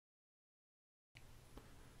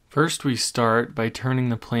First we start by turning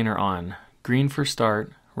the planer on. Green for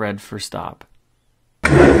start, red for stop.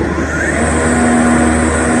 To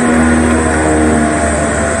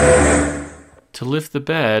lift the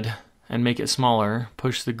bed and make it smaller,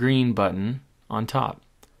 push the green button on top.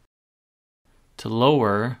 To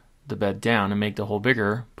lower the bed down and make the hole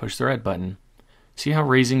bigger, push the red button. See how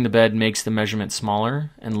raising the bed makes the measurement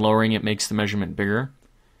smaller and lowering it makes the measurement bigger?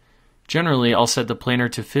 Generally, I'll set the planer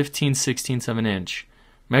to 15/16 of an inch.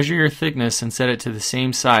 Measure your thickness and set it to the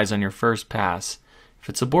same size on your first pass. If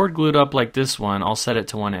it's a board glued up like this one, I'll set it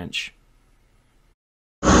to 1 inch.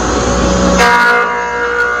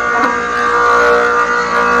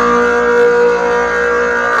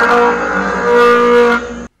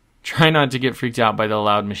 Try not to get freaked out by the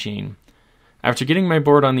loud machine. After getting my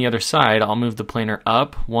board on the other side, I'll move the planer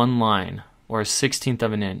up 1 line, or 1/16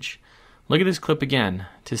 of an inch. Look at this clip again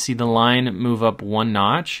to see the line move up 1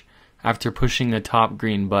 notch after pushing the top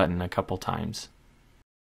green button a couple times.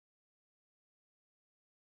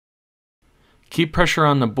 Keep pressure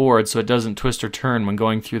on the board so it doesn't twist or turn when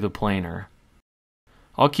going through the planer.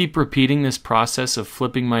 I'll keep repeating this process of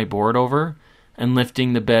flipping my board over and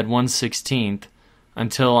lifting the bed 1/16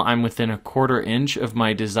 until I'm within 1/4 inch of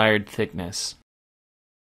my desired thickness.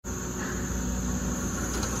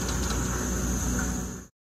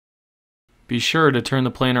 Be sure to turn the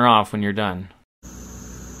planer off when you're done.